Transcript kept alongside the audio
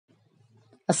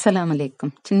ಅಸ್ಸಲಾಮ್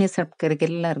ಅಲೈಕುಮ್. ಚಿನ್ನಿಸ್ ಅಡ್ಕರಿಗೆ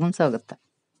ಎಲ್ಲರಿಗೂ ಸ್ವಾಗತ.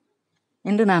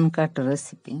 ಇಂದು ನಾನು ಕಾಟೋ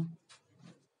ರೆಸಿಪಿ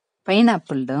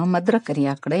ಪೈನಾಪಲ್ಡು ಮಧುರ ಕರಿ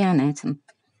ಆಕಡೆ ಯಾನೆ ಚಂತ.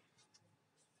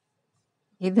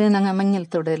 ಇದು ನಂಗೆ ಮಂಗಲ್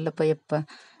ತೋಡೆ ಎಲ್ಲ ಪಯಪ್ಪ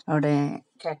ಅವಡೆ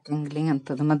ಕ್ಯಾಟ್ರಿಂಗ್ಲಿಂಗ್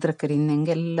ಅಂತದ್ದು ಮಧುರ ಕರಿ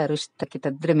ನಂಗೆ ಎಲ್ಲರೂ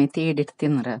ಇಷ್ಟಕ್ಕಿಟ್ಟದ್ರೆ ತೇಡಿಟ್ಟು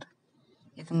ತಿನ್ನರಾರು.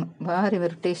 ಇದು ಭಾರಿ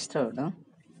ಬರು ಟೇಸ್ಟ್ ಅವಡು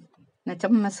ನಾ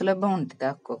ಚಮ್ಮ ಸುಲಭ ಉಂಟಿದೆ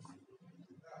ಹಾಕೋ.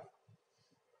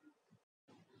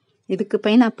 ಇದಕ್ಕೆ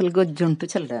ಪೈನಾಪಲ್ ಗೊಜ್ಜು ಉಂಟು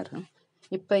ಚೆಲ್ಲಾರು.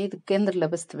 இப்போ இதுக்கு எந்த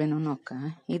பஸ்ட் வேணும் நோக்க.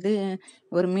 இது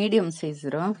ஒரு மீடியம் சைஸ்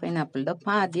பைனாப்பிள்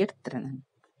பாதி எடுத்துறேன் நான்.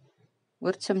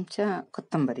 ஒரு ಚಮಚ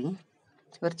ಕೊತ್ತಂಬರಿ,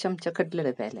 ஒரு ಚಮಚ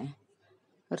ಕಡಲೆ ಬೇಳೆ,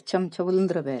 ஒரு ಚಮಚ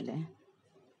ಉಳುಂದ್ರ ಬೇಳೆ,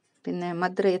 പിന്നെ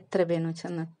ಮಧುರ ಎತ್ತರ ಬೇನು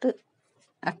ಚೆನ್ನಟ್ಟು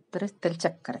ಹತ್ತರ ತೆಲ್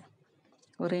ಚಕ್ಕರೆ,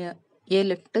 ஒரு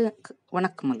 7-8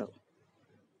 ಒಣಕಮಲವು,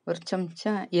 ஒரு ಚಮಚ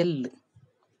ಎಳ್ಳು,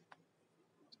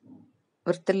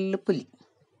 ஒரு ತೆಲ್ಲು ಪುಲಿ,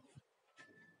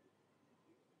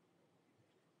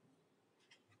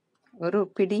 ஒரு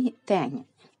பிடி தேங்காய்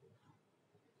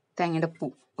பூ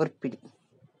ஒரு பிடி.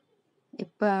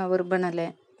 இப்போ ஒரு பணலை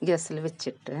கேஸில்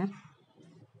வச்சுட்டு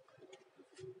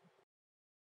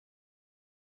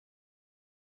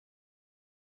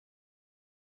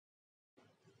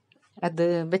அது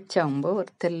வச்சாகுമ്പോൾ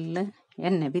ஒரு தெல்ல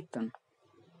எண்ணெய் ಬಿತ್ತணும்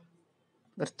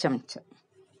ஒரு ಚಮಚ.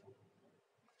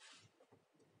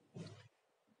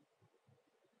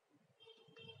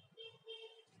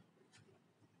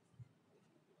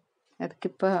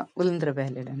 ಅದಕ್ಕಿಪ್ಪ ಉಳುಂದ್ರ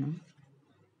ಬೇಳೆ ಇಡணும்.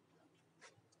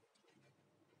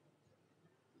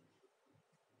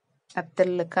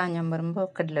 ಅದೆಲ್ಲ ಕಾഞ്ഞമ്പറുമ്പോൾ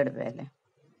ಕಡಲೆ ಬೇಳೆ,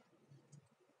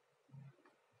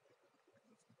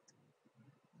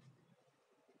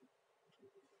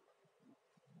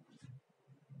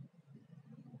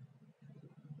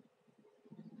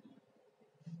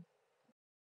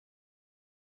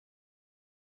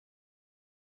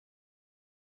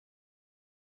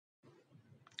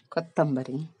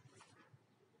 ಕೊತ್ತಂಬರಿ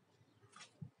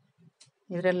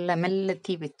ಇವರೆಲ್ಲ ಮೆಲ್ಲ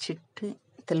തീ വെച്ചിട്ട്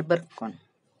ತೆಲ್ ಬರ್ಕೊಂಡು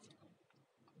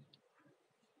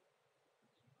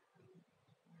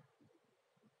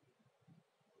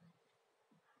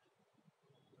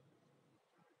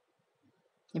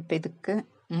இப்போ ಇದಕ್ಕೆ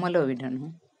ಮೊಲವು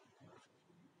ಇಡணும்.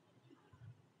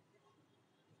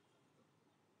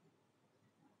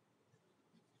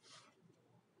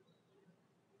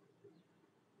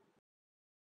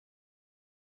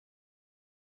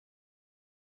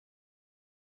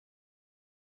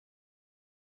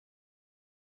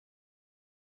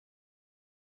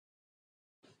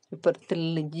 ഇപ്പോൾ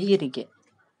ತೆಲ್ಲು ಜೀರಿಗೆ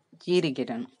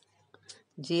ಇಡணும்.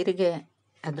 ಜೀರಿಗೆ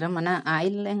ಅದರ ಮನ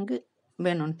ಆಯಿಲ್ಲೆಂಗೆ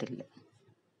ಬೇಣುಂಟಿಲ್ಲ.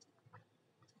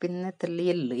 പിന്നെ ತೆಲ್ಲು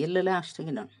ಎಳ್ಳು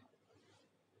ಲಾಸ್ಟಿಗೆ ಇಡணும்.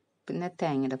 പിന്നെ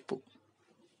തേങ്ങയുടെ പൂ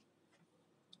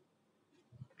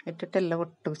ഇട്ടിട്ടെല്ലാം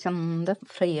ಒಟ್ಟು ಚಂದ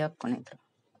ಫ್ರೈ ಹಾಕ್ಕೊಂಡಿದ್ರು.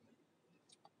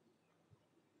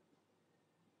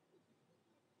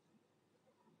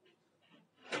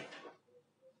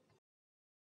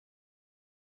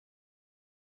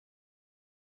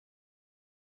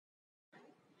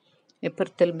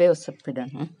 ಇಪ್ಪತ್ತಲ್ಲಿ ಬೇವು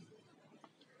ಸೊಪ್ಪಿಡணும்.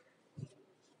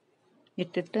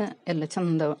 ಇಟ್ಟಿಟ್ಟು ಎಲ್ಲ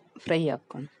ಚಂದ ಫ್ರೈ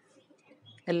ಹಾಕ್ಕೊಂಡು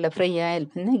ಎಲ್ಲ ಫ್ರೈ ಆಯ್ತು.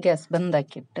 പിന്നെ ಗ್ಯಾಸ್ ಬಂದ್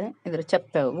ಹಾಕಿಟ್ಟು ಇದ್ರ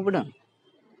ಚಪ್ಪೆ ಹೋಗಿ ಬಿಡೋಣ.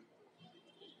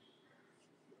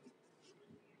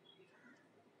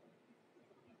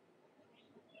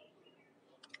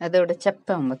 അതോടെ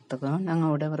ചപ്പാകുമ്പോഴത്തേക്കും ഞങ്ങൾ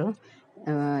ഇവിടെ ഒരു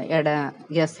എട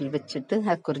ഗ്യാസിൽ വെച്ചിട്ട്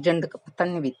ഒരു ജണ്ട് കപ്പ്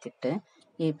തണ്ണി വിറ്റിട്ട്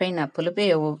ഈ പൈനാപ്പിൾ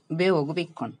ಬೇವು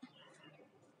ಬಿಕ್ಕೊಂಡು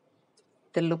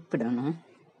ತೆಲ್ಲು ಉಪ್ಪಿಡೋಣ.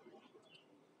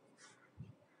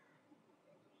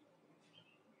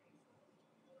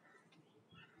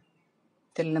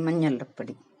 ತೆಲ್ಲ മഞ്ഞളുടെ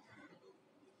പൊടി,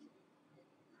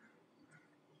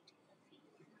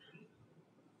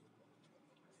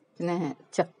 പിന്നെ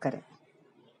ചക്കര,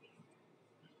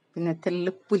 പിന്നെ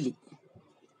ತೆಲ್ಲು പുലി,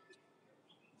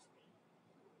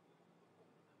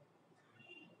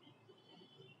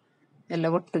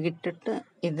 ಎಲ್ಲ ಒಟ್ಟಿಗಿಟ್ಟಿಟ್ಟು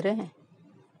ಇದ್ರೆ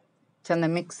ಚಂದ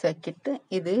ಮಿಕ್ಸ್ ಹಾಕಿಟ್ಟು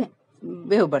ಇದು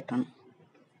ಬೇವು ಬಟ್ಟಣ.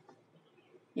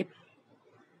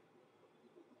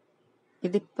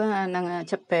 ഇതിപ്പ ഞങ്ങൾ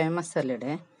ചപ്പ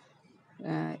മസാലയുടെ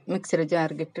മിക്സിയുടെ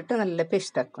ജാറിലിട്ടിട്ട് നല്ല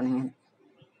പേസ്റ്റ് ആക്കണം. ഇങ്ങനെ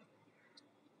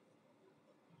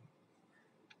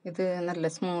ഇത്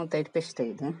നല്ല സ്മൂത്തായിട്ട് പേസ്റ്റ്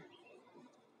ചെയ്ത്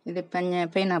ഇതിപ്പം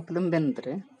പൈനാപ്പിളും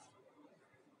ಬೆಂದ್ರೆ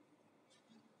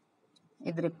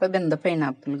ಇದ್ರಿಪ್ಪ ಬೆಂದ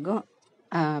ಪೈನಾಪಲ್ಗೂ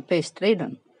ಪೇಸ್ಟ್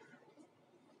ಇಡೋಣ.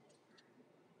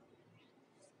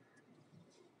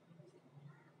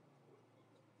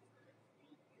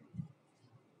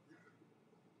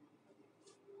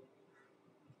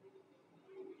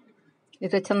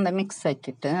 ഇത് ಚಂದ ಮಿಕ್ಸ್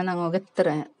ಹಾಕಿಟ್ಟು ನಾವು ಎತ್ತರ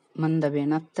ಮಂದ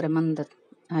ಬೇಣ ಹತ್ತಿರ ಮಂದ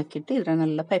ಹಾಕಿಟ್ಟು ಇದ್ರ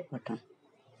നല്ല ಪೈಪ್ ಬಟ್ಟಣ.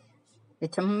 ಇದು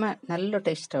ಚಮ್ಮ നല്ല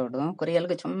ಟೇಸ್ಟ್ ಅವಡು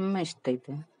ಕೊರಿಯಲ್ಗೆ ಚಮ್ಮ ಇಷ್ಟ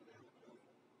ಐತೆ.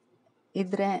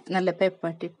 ಇದ್ರೆ നല്ല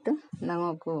ಪೇಪಟ್ಟಿಟ್ಟು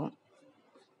നമുക്ക്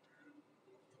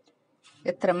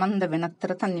എത്ര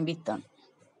മന്ദവിനത്ര തന്നി ബീത്താണ്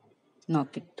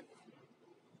നോക്കിയിട്ട്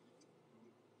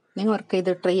നിങ്ങൾക്ക്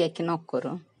ഇത് ട്രൈ ആക്കി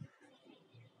നോക്കോರು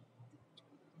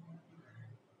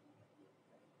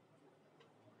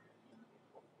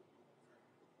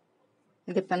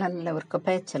ഇതിപ്പോൾ നല്ലവർക്ക്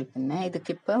പേച്ചൽ പിന്നെ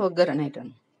ಇದಕ್ಕಿപ്പോൾ ಒಗ್ಗರಣೆ ಇಡೋಣ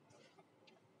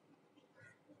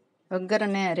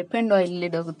ಒಗ್ಗರಣೆ ರಿಫೈಂಡ್ ಆಯಿಲ್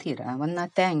ಇಡೋಗುತ್ತೀರಾ ಒಂದು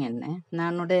ತೇಂಗೆಣ್ಣೆ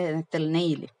ನಾನುಡೆ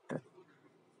ನೆಯ್ಯಿಲಿಟ್ಟು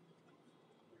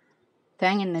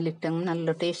ತೇಂಗೆಣ್ಣೆಲಿಟ್ಟಂಗೆ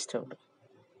നല്ല ಟೇಸ್ಟ್ ಅವಳು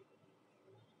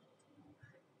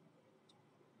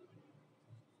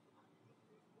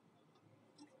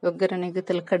ಒಗ್ಗರಣೆಗೆ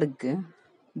ಕಡುಗು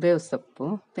ಬೇವು ಸೊಪ್ಪು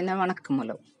പിന്നെ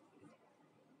ಒಣಕಮುಲವು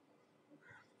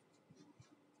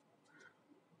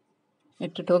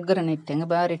ಇಟ್ಟಿಟ್ಟು ಒಗ್ಗರಣೆ ಇಟ್ಟಂಗೆ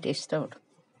ಭಾರಿ ಟೇಸ್ಟ್ ಅವಳು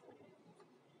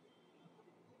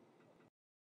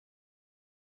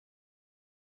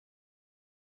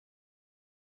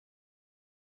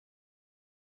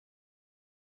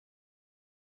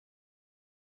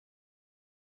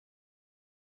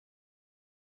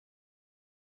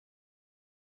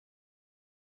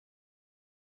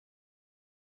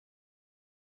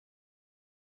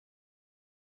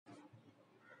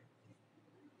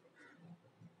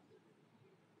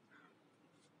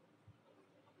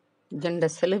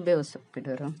ಗಂಡಸಲು ಬೇವು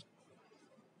ಸೊಪ್ಪಿಡೋರು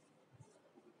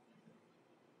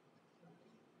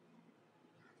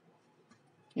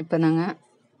ಇಪ್ಪ ನಂಗೆ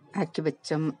ಹಾಕಿ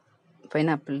ಬೆಚ್ಚ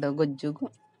ಪೈನಾಪಲ್ದ ಗೊಜ್ಜುಗು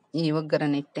ಈ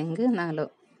ಒಗ್ಗರಣೆ ಇಟ್ಟಂಗೆ ನಾಲು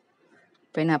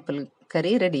ಪೈನಾಪಲ್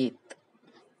ಕರಿ ರೆಡಿ ಇತ್ತು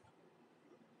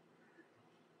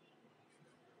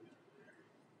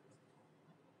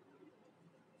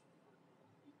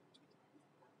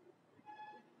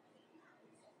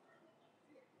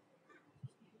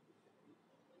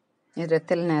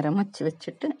ഇരത്തിൽ നേരം മുച്ച്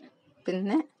വെച്ചിട്ട്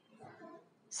പിന്നെ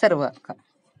സെർവ് ആക്കാം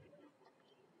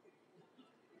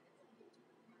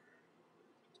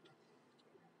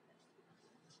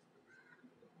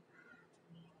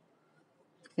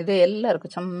ഇത് എല്ലാവർക്കും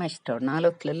ചുമ്മാ ഇഷ്ടമാണ്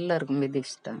നാലൊത്തിലെല്ലാവർക്കും ഇത്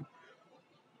ഇഷ്ടമാണ്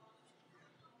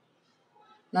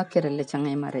നോക്കിയರല്ലേ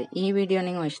ചങ്ങായിമാരെ ಈ ವಿಡಿಯೋ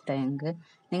ನಿಮಗೆ ಇಷ್ಟ ಹೆಂಗೆ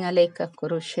നിങ്ങൾ ಲೈಕ್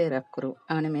ಹಾಕೋರು ಶೇರ್ ಹಾಕೋರು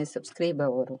ಆಮೇಲೆ ಸಬ್ಸ್ಕ್ರೈಬ್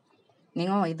ಆಗೋರು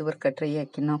ನೀವು ಇದುವರೆಗೆ ಟ್ರೈ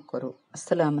ಹಾಕಿ ನೋಕೋರು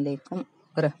ಅಸ್ಸಲಾಮು ಅಲೈಕುಂ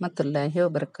ವರಹಮತುಲ್ಲಾಹಿ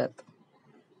ವಬರಕಾತು